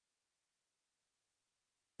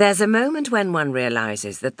There's a moment when one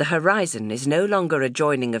realizes that the horizon is no longer a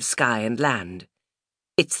joining of sky and land.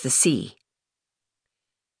 It's the sea.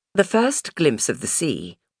 The first glimpse of the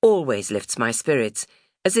sea always lifts my spirits,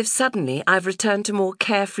 as if suddenly I've returned to more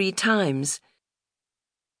carefree times.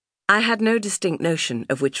 I had no distinct notion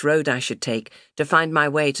of which road I should take to find my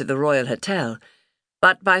way to the Royal Hotel,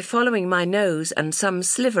 but by following my nose and some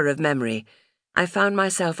sliver of memory, I found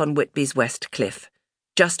myself on Whitby's West Cliff,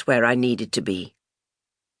 just where I needed to be.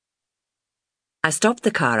 I stopped the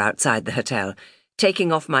car outside the hotel,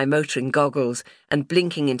 taking off my motoring goggles and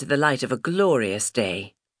blinking into the light of a glorious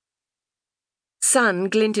day. Sun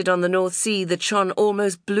glinted on the North Sea that shone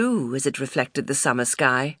almost blue as it reflected the summer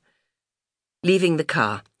sky. Leaving the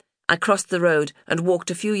car, I crossed the road and walked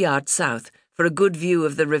a few yards south for a good view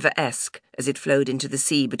of the River Esk as it flowed into the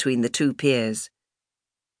sea between the two piers.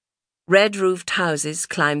 Red-roofed houses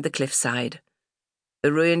climbed the cliffside.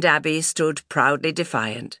 The ruined abbey stood proudly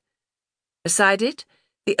defiant. Beside it,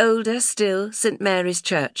 the older still St. Mary's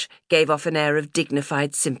Church gave off an air of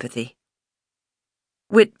dignified sympathy.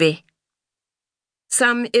 Whitby.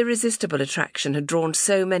 Some irresistible attraction had drawn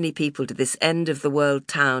so many people to this end-of-the-world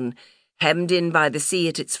town, hemmed in by the sea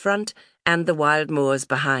at its front and the wild moors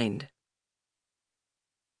behind.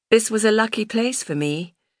 This was a lucky place for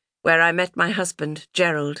me, where I met my husband,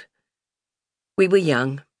 Gerald. We were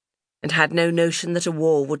young, and had no notion that a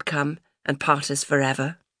war would come and part us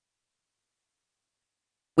forever.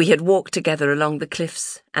 We had walked together along the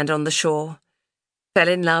cliffs and on the shore, fell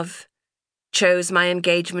in love, chose my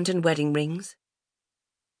engagement and wedding rings.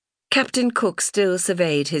 Captain Cook still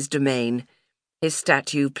surveyed his domain, his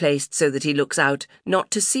statue placed so that he looks out not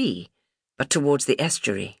to sea, but towards the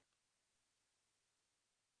estuary.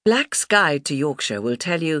 Black's Guide to Yorkshire will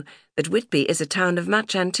tell you that Whitby is a town of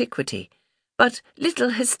much antiquity, but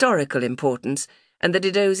little historical importance, and that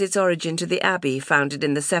it owes its origin to the abbey founded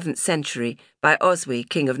in the 7th century by Oswy,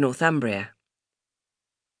 King of Northumbria.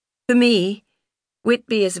 For me,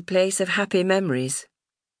 Whitby is a place of happy memories.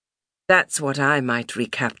 That's what I might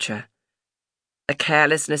recapture. The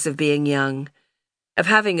carelessness of being young, of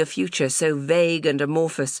having a future so vague and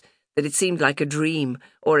amorphous that it seemed like a dream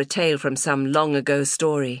or a tale from some long-ago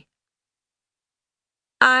story.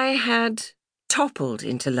 I had toppled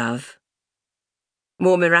into love.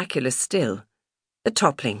 More miraculous still, the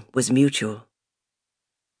toppling was mutual.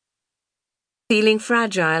 Feeling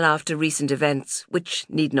fragile after recent events, which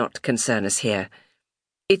need not concern us here,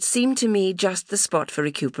 it seemed to me just the spot for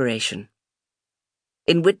recuperation.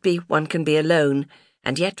 In Whitby one can be alone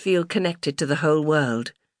and yet feel connected to the whole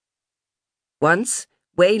world. Once,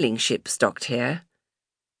 whaling ships docked here.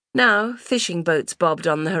 Now, fishing boats bobbed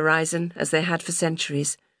on the horizon as they had for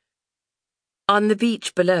centuries. On the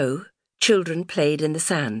beach below, children played in the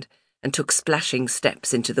sand and took splashing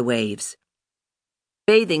steps into the waves.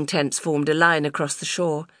 Bathing tents formed a line across the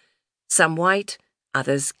shore, some white,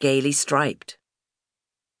 others gaily striped.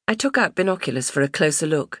 I took out binoculars for a closer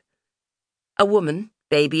look. A woman,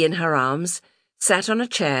 baby in her arms, sat on a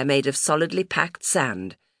chair made of solidly packed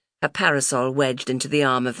sand, her parasol wedged into the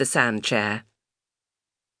arm of the sand chair.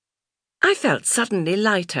 I felt suddenly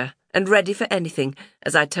lighter and ready for anything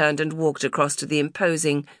as I turned and walked across to the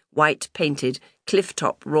imposing, white-painted,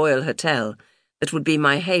 cliff-top Royal Hotel that would be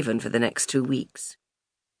my haven for the next 2 weeks.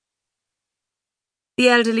 The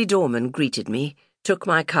elderly doorman greeted me, took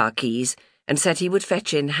my car keys, and said he would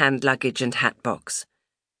fetch in hand luggage and hat box.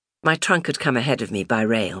 My trunk had come ahead of me by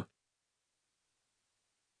rail.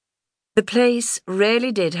 The place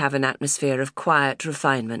really did have an atmosphere of quiet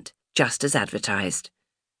refinement, just as advertised.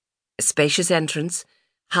 A spacious entrance,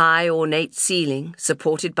 high ornate ceiling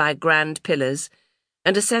supported by grand pillars,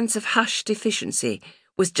 and a sense of hushed efficiency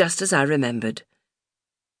was just as I remembered.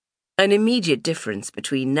 An immediate difference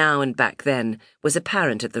between now and back then was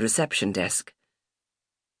apparent at the reception desk.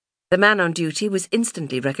 The man on duty was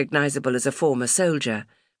instantly recognizable as a former soldier,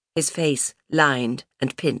 his face lined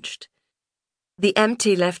and pinched. The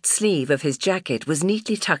empty left sleeve of his jacket was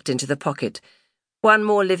neatly tucked into the pocket, one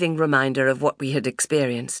more living reminder of what we had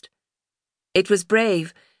experienced. It was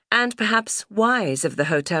brave, and perhaps wise of the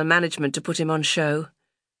hotel management to put him on show.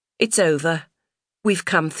 It's over. We've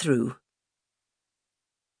come through.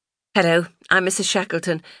 Hello, I'm Mrs.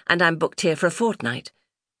 Shackleton, and I'm booked here for a fortnight.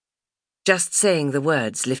 Just saying the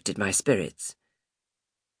words lifted my spirits.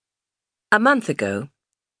 A month ago,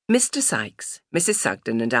 Mr. Sykes, Mrs.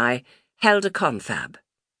 Sugden, and I held a confab.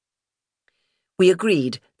 We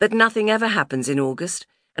agreed that nothing ever happens in August,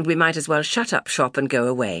 and we might as well shut up shop and go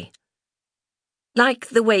away. Like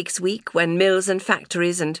the Wakes Week, when mills and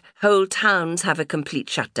factories and whole towns have a complete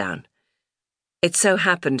shutdown. It so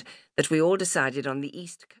happened that we all decided on the East Coast.